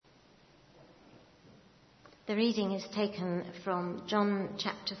The reading is taken from John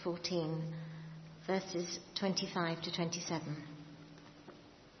chapter 14, verses 25 to 27.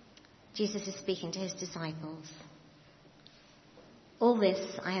 Jesus is speaking to his disciples. All this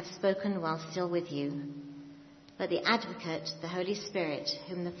I have spoken while still with you, but the Advocate, the Holy Spirit,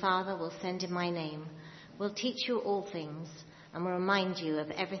 whom the Father will send in my name, will teach you all things and will remind you of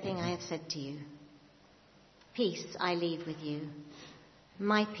everything I have said to you. Peace I leave with you.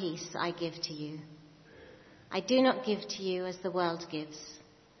 My peace I give to you. I do not give to you as the world gives.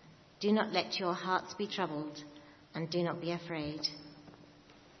 Do not let your hearts be troubled, and do not be afraid.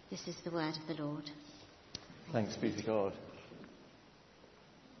 This is the word of the Lord. Thanks be to God.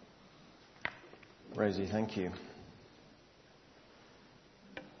 Rosie, thank you.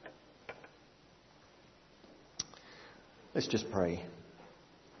 Let's just pray.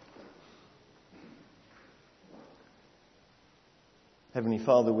 Heavenly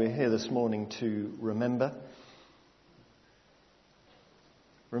Father, we're here this morning to remember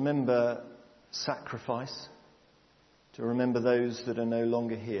sacrifice, to remember those that are no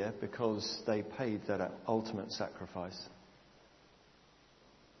longer here because they paid that ultimate sacrifice.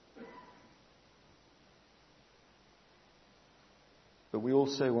 But we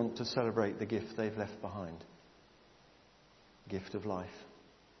also want to celebrate the gift they've left behind, the gift of life,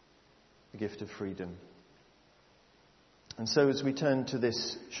 the gift of freedom. And so as we turn to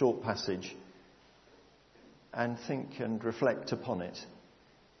this short passage and think and reflect upon it,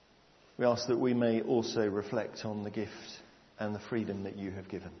 we ask that we may also reflect on the gift and the freedom that you have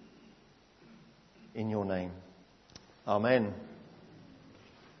given. In your name. Amen.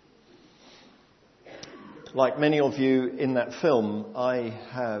 Like many of you in that film, I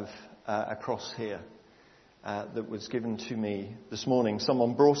have a cross here that was given to me this morning.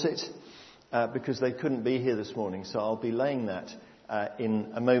 Someone brought it because they couldn't be here this morning, so I'll be laying that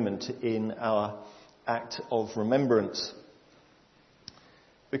in a moment in our act of remembrance.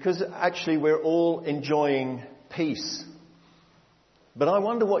 Because actually we're all enjoying peace. But I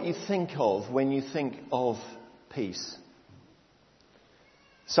wonder what you think of when you think of peace.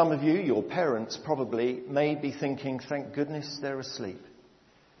 Some of you, your parents probably, may be thinking, thank goodness they're asleep.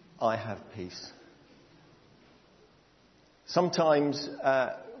 I have peace. Sometimes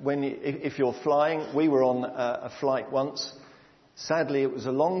if you're flying, we were on a flight once. Sadly, it was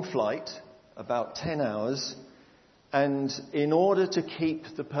a long flight, about 10 hours. And in order to keep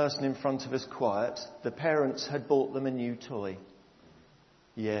the person in front of us quiet, the parents had bought them a new toy.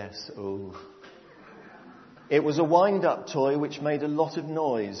 Yes, It was a wind-up toy which made a lot of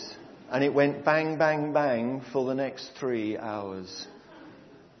noise. And it went bang, bang, bang for the next 3 hours.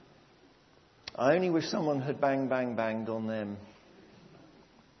 I only wish someone had bang, bang, banged on them.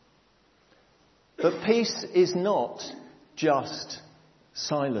 But peace is not just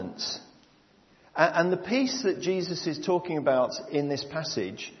silence. And the peace that Jesus is talking about in this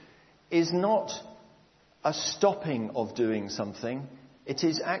passage is not a stopping of doing something. It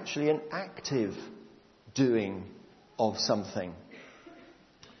is actually an active doing of something.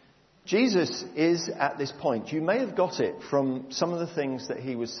 Jesus is at this point. You may have got it from some of the things that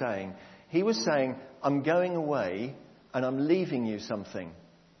he was saying. He was saying, I'm going away and I'm leaving you something.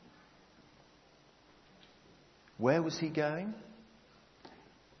 Where was he going?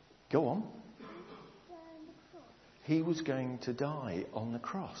 Go on. He was going to die on the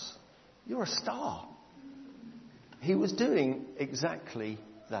cross. You're a star. He was doing exactly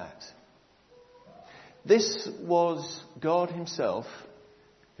that. This was God himself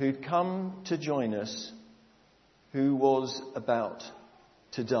who'd come to join us, who was about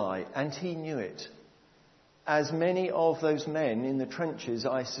to die. And he knew it. As many of those men in the trenches,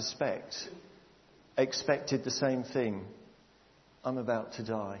 I suspect, expected the same thing. I'm about to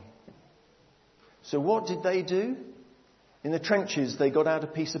die. So what did they do? In the trenches, they got out a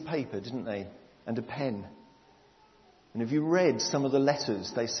piece of paper, didn't they? And a pen. And if you read some of the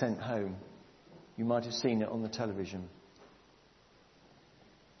letters they sent home, you might have seen it on the television.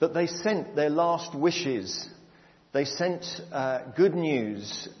 But they sent their last wishes. They sent good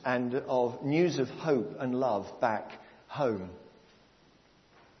news and of news of hope and love back home.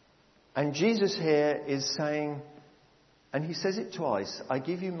 And Jesus here is saying, and he says it twice, I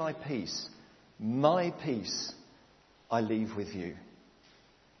give you my peace. My peace I leave with you.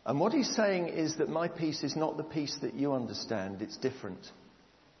 And what he's saying is that my peace is not the peace that you understand. It's different.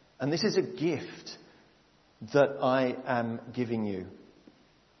 And this is a gift that I am giving you.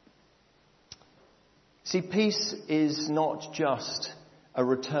 See, peace is not just a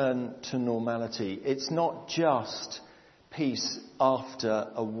return to normality. It's not just peace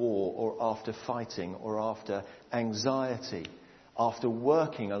after a war or after fighting or after anxiety, after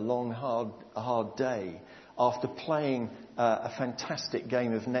working a long, hard day, after playing a fantastic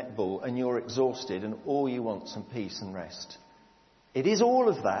game of netball and you're exhausted and all you want is some peace and rest. It is all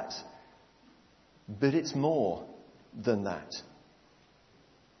of that, but it's more than that.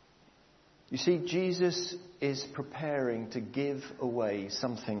 You see, Jesus is preparing to give away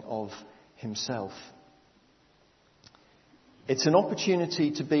something of himself. It's an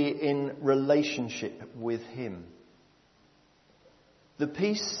opportunity to be in relationship with him. The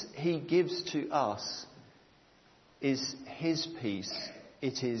peace he gives to us is his peace.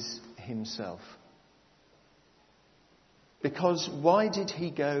 It is himself. Because why did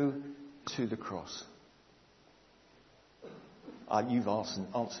he go to the cross? You've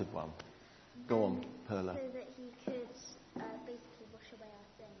answered one. Go on, Perla.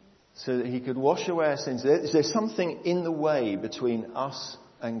 So that he could wash away our sins. There's something in the way between us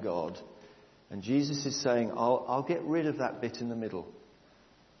and God. And Jesus is saying, I'll get rid of that bit in the middle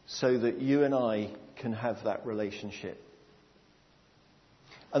so that you and I can have that relationship.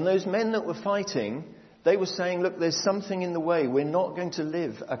 And those men that were fighting, they were saying, look, there's something in the way. We're not going to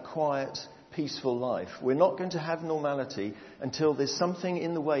live a quiet, peaceful life. We're not going to have normality until there's something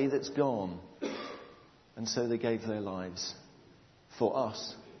in the way that's gone. And so they gave their lives for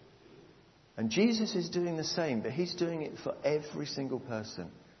us. And Jesus is doing the same, but he's doing it for every single person.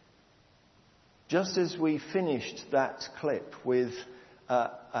 Just as we finished that clip with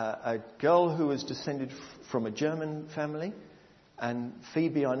a girl who was descended from a German family, and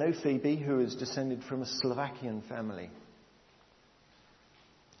Phoebe, I know Phoebe, who is descended from a Slovakian family.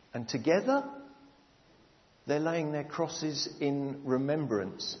 And together, they're laying their crosses in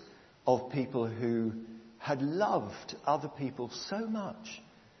remembrance of people who had loved other people so much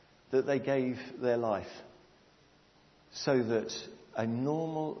that they gave their life so that a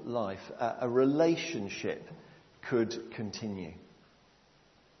normal life, a relationship could continue.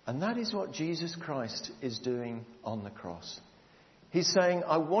 And that is what Jesus Christ is doing on the cross. He's saying,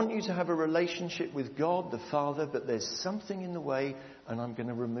 I want you to have a relationship with God the Father, but there's something in the way and I'm going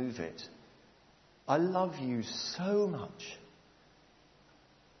to remove it. I love you so much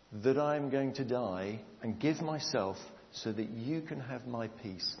that I'm going to die and give myself so that you can have my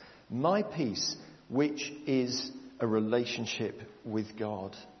peace. My peace, which is a relationship with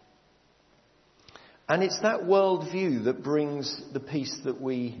God. And it's that worldview that brings the peace that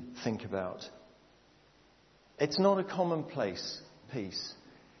we think about. It's not a commonplace peace.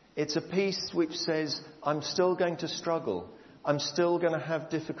 It's a peace which says, I'm still going to struggle. I'm still going to have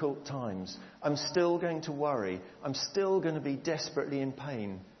difficult times. I'm still going to worry. I'm still going to be desperately in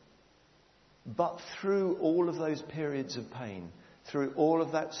pain. But through all of those periods of pain, through all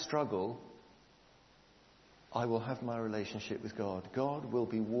of that struggle, I will have my relationship with God. God will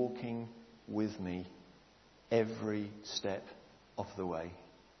be walking with me every step of the way.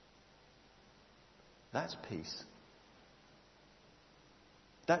 That's peace.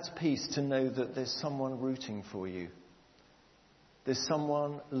 That's peace to know that there's someone rooting for you. There's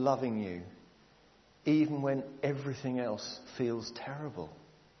someone loving you, even when everything else feels terrible.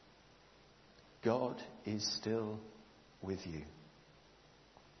 God is still with you.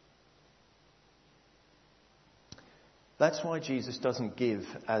 That's why Jesus doesn't give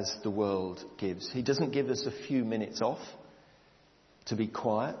as the world gives. He doesn't give us a few minutes off to be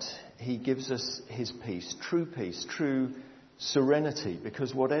quiet. He gives us his peace, true serenity,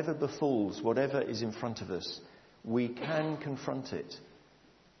 because whatever befalls, whatever is in front of us, we can confront it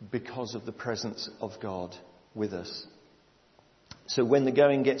because of the presence of God with us. So when the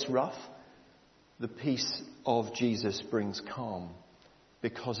going gets rough, the peace of Jesus brings calm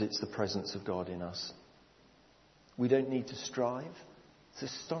because it's the presence of God in us. We don't need to strive. It's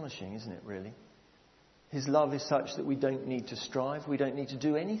astonishing, isn't it, really? His love is such that we don't need to strive. We don't need to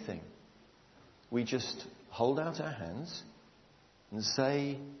do anything. We just hold out our hands and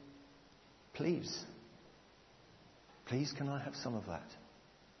say, please can I have some of that?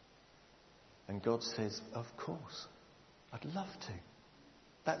 And God says, of course, I'd love to.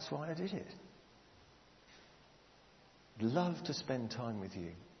 That's why I did it. I'd love to spend time with you.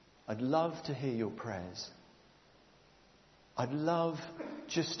 I'd love to hear your prayers. I'd love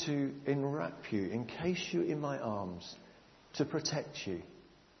just to enwrap you, encase you in my arms, to protect you.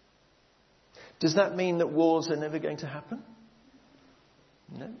 Does that mean that wars are never going to happen?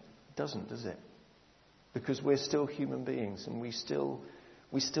 No, it doesn't, does it? Because we're still human beings and we still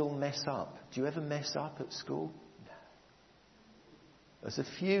mess up. Do you ever mess up at school? No. There's a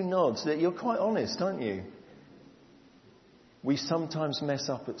few nods that you're quite honest, aren't you? We sometimes mess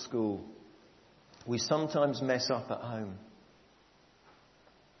up at school. We sometimes mess up at home.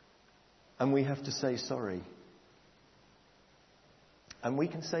 And we have to say sorry. And we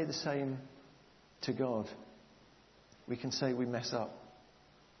can say the same to God. We can say we mess up.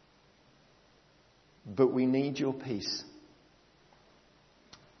 But we need your peace.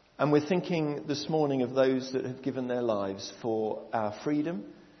 And we're thinking this morning of those that have given their lives for our freedom,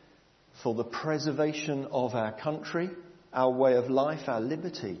 for the preservation of our country, our way of life, our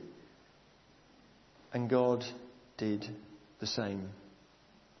liberty. And God did the same.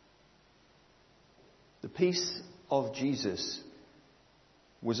 The peace of Jesus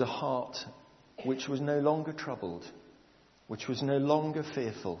was a heart which was no longer troubled, which was no longer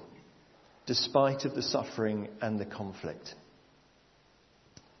fearful, despite of the suffering and the conflict.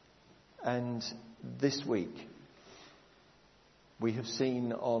 And this week, we have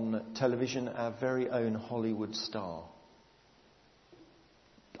seen on television our very own Hollywood star.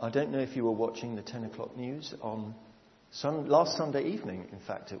 I don't know if you were watching the 10 o'clock news on last Sunday evening, in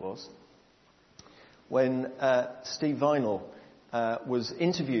fact it was, when Steve Vinyl was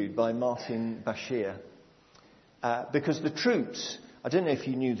interviewed by Martin Bashir. Because the troops, I don't know if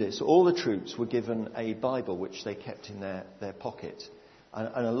you knew this, all the troops were given a Bible which they kept in their pocket.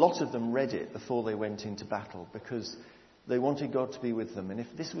 And a lot of them read it before they went into battle because they wanted God to be with them. And if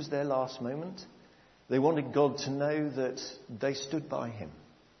this was their last moment, they wanted God to know that they stood by him.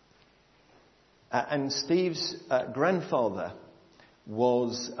 And Steve's grandfather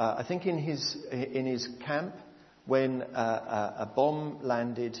was, I think, in his camp when a bomb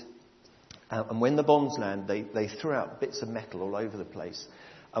landed. And when the bombs land, they threw out bits of metal all over the place.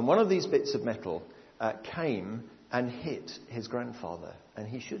 And one of these bits of metal came and hit his grandfather, and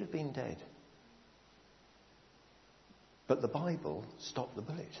he should have been dead. But the Bible stopped the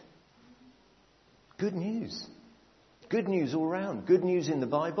bullet. Good news. Good news all round. Good news in the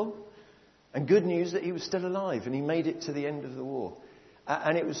Bible, and good news that he was still alive, and he made it to the end of the war.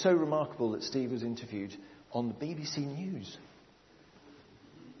 And it was so remarkable that Steve was interviewed on the BBC News.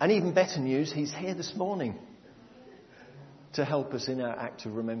 And even better news, he's here this morning to help us in our act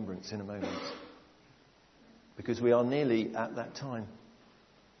of remembrance in a moment. Because we are nearly at that time.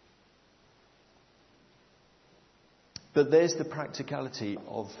 But there's the practicality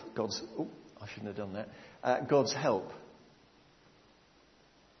of God's help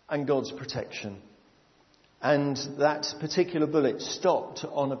and God's protection. And that particular bullet stopped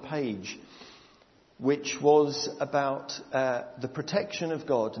on a page which was about the protection of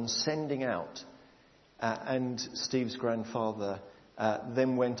God and sending out. And Steve's grandfather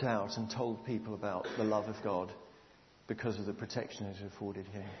then went out and told people about the love of God because of the protection it afforded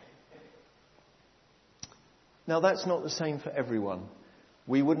him. Now that's not the same for everyone.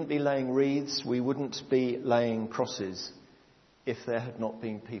 We wouldn't be laying wreaths, we wouldn't be laying crosses if there had not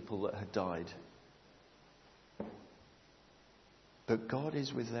been people that had died. But God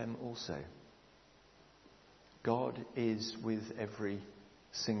is with them also. God is with every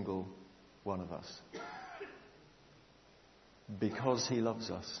single one of us. Because he loves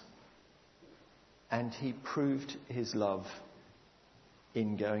us. And he proved his love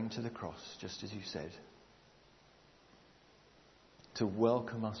in going to the cross, just as you said. To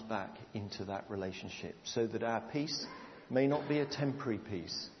welcome us back into that relationship so that our peace may not be a temporary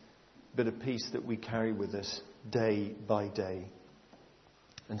peace, but a peace that we carry with us day by day.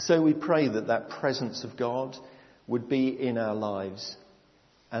 And so we pray that that presence of God would be in our lives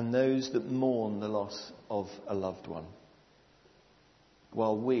and those that mourn the loss of a loved one.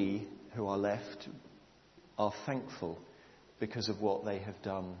 While we, who are left, are thankful because of what they have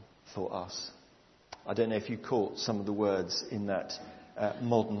done for us. I don't know if you caught some of the words in that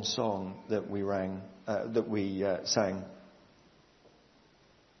modern song that we sang.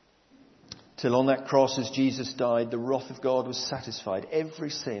 Till on that cross as Jesus died, the wrath of God was satisfied. Every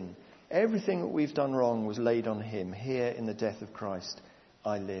sin, everything that we've done wrong was laid on him. Here in the death of Christ,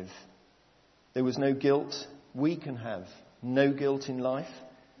 I live. There was no guilt we can have. No guilt in life.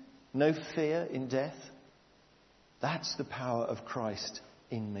 No fear in death. That's the power of Christ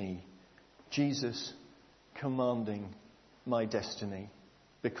in me. Jesus commanding my destiny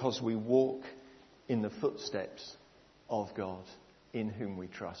because we walk in the footsteps of God in whom we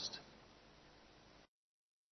trust.